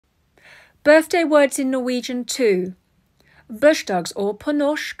Birthday words in Norwegian too. Bursdagsår på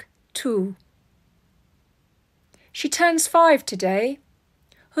norsk to. She turns 5 today.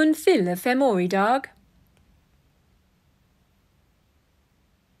 Hun fyller 5 år I dag.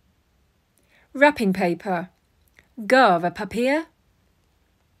 Wrapping paper. Gavepapir.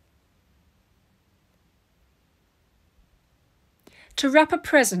 To wrap a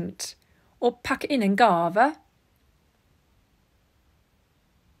present or pack in en gave.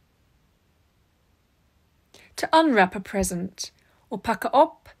 To unwrap a present or pakke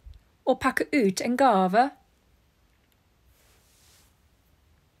opp or pakke ut en gave.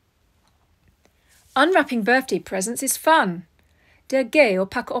 Unwrapping birthday presents is fun. Det gøy å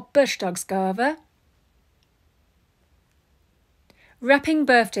pakke opp bursdagsgave. Wrapping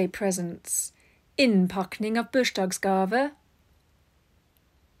birthday presents. Innpakning av bursdagsgave.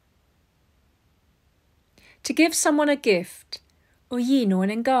 To give someone a gift. Å gi noen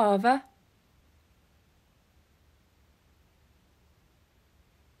en gave.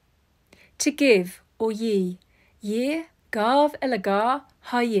 To give å gi. Gi, gav eller ga,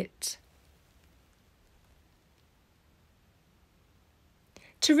 har gitt.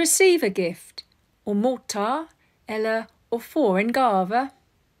 To receive a gift. Å motta eller å få en gave.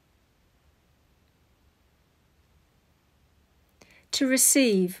 To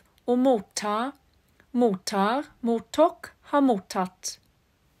receive å motta. Mottar, mottok, har mottatt.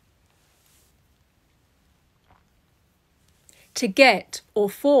 To get å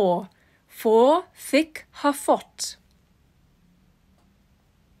få. Få, fikk, har fått.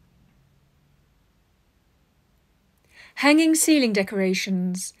 Hanging ceiling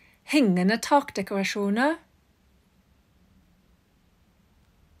decorations. Hengende takdekorasjoner.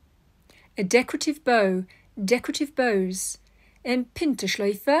 A decorative bow. Decorative bows. En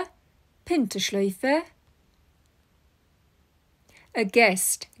pyntesløyfe. Pyntesløyfe. A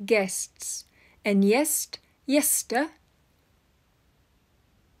guest. Guests. En gjest. Gjester.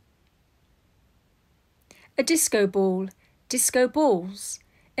 A disco ball. Disco balls.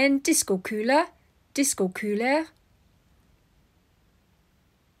 En diskokule. Diskokuler.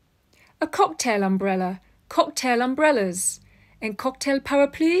 A cocktail umbrella. Cocktail umbrellas. En cocktail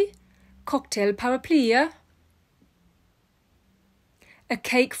paraply. Cocktail paraplyer. A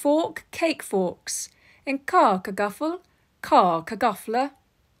cake fork. Cake forks. En kakegaffel. Kakegafler.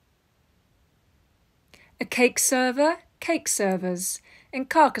 A cake server. Cake servers. En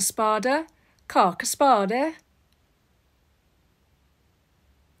kakespade. Kakespade.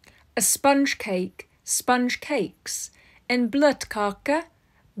 A sponge cake. Sponge cakes. En bløtkake.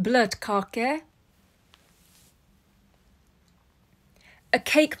 Bløtkake. A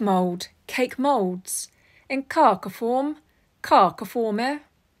cake mold. Cake molds. En kakeform. Kakeformer.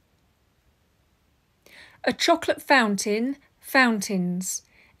 A chocolate fountain. Fountains.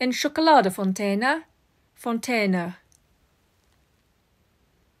 En sjokoladefontene. Fontener.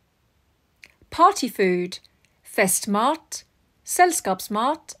 Party food. Festmat.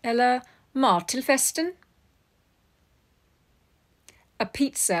 Selskapsmat eller mat til festen. A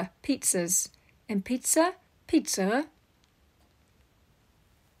pizza. Pizzas. En pizza. Pizzere.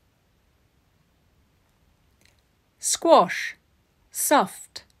 Squash.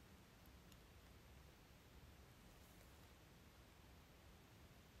 Saft.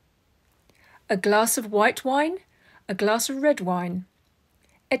 A glass of white wine. A glass of red wine.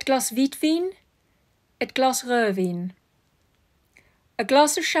 Et glass hvitvin. Et glass rødvin. A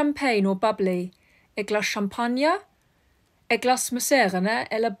glass of champagne or bubbly. Et glass champagne. Et glass musserende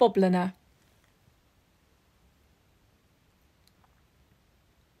eller boblende.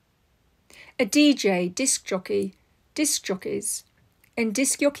 A DJ, disc jockey, disc jockeys. En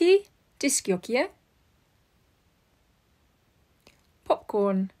disc jockey, disc jockey.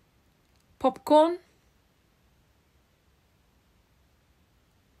 Popcorn, popcorn.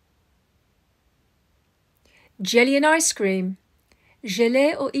 Jelly and ice cream.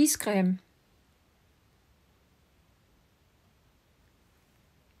 Gelé og iskrem.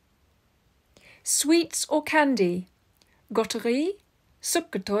 Sweets or candy. Godteri,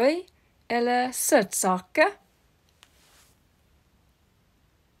 sukkertøy eller søtsaker.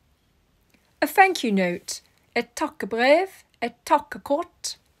 A thank you note. Et takkebrev, et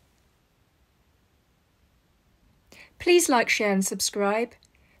takkekort. Please like, share and subscribe.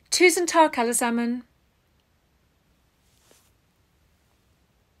 Tusen takk alle sammen.